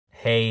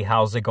Hey,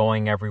 how's it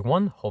going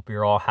everyone? Hope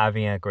you're all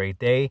having a great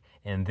day.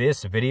 In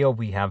this video,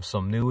 we have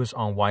some news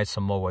on why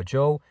Samoa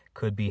Joe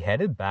could be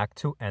headed back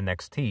to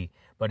NXT.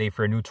 But if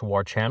you're new to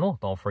our channel,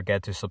 don't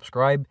forget to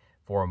subscribe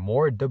for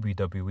more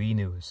WWE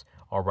news.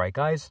 Alright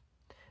guys,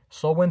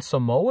 so when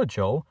Samoa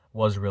Joe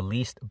was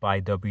released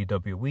by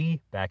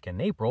WWE back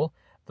in April,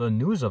 the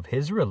news of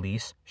his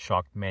release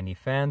shocked many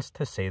fans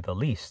to say the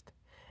least.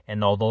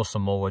 And although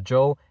Samoa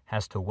Joe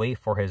has to wait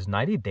for his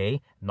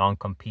 90-day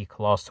non-compete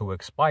clause to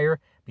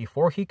expire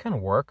before he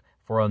can work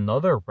for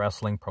another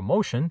wrestling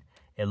promotion,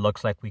 it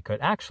looks like we could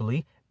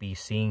actually be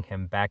seeing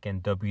him back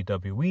in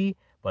WWE,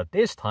 but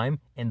this time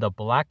in the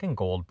black and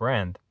gold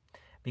brand.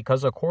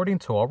 Because according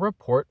to a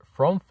report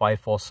from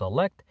Fightful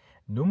Select,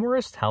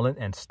 numerous talent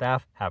and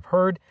staff have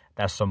heard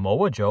that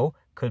Samoa Joe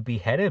could be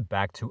headed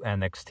back to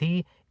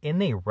NXT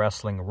in a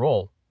wrestling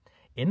role.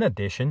 In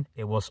addition,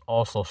 it was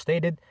also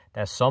stated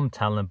that some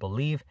talent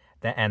believe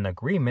that an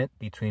agreement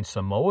between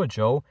Samoa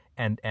Joe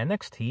and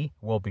NXT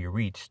will be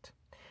reached.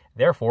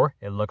 Therefore,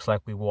 it looks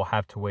like we will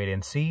have to wait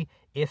and see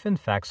if in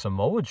fact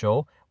Samoa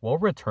Joe will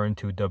return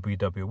to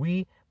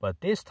WWE, but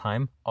this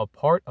time a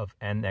part of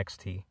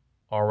NXT.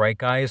 Alright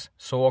guys,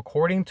 so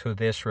according to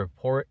this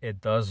report, it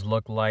does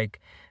look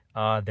like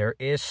there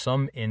is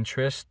some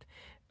interest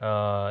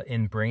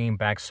in bringing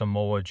back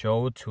Samoa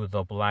Joe to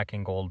the black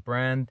and gold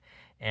brand.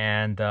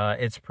 And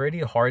it's pretty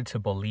hard to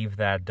believe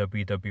that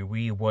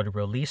WWE would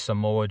release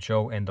Samoa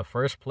Joe in the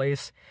first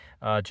place,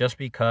 just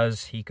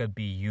because he could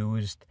be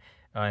used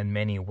in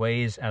many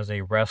ways as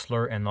a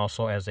wrestler and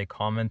also as a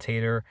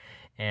commentator.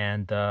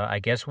 And I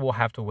guess we'll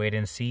have to wait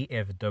and see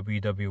if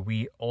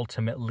WWE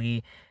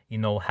ultimately,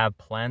 have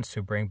plans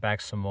to bring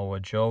back Samoa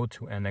Joe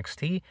to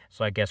NXT.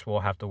 So I guess we'll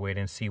have to wait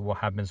and see what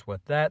happens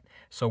with that.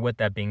 So with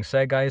that being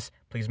said, guys,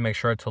 please make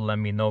sure to let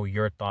me know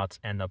your thoughts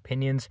and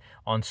opinions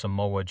on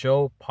Samoa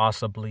Joe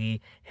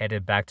possibly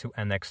headed back to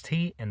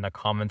NXT in the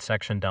comment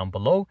section down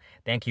below.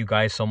 Thank you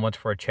guys so much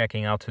for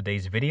checking out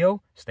today's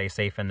video. Stay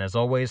safe, and as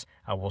always,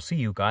 I will see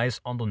you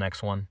guys on the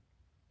next one.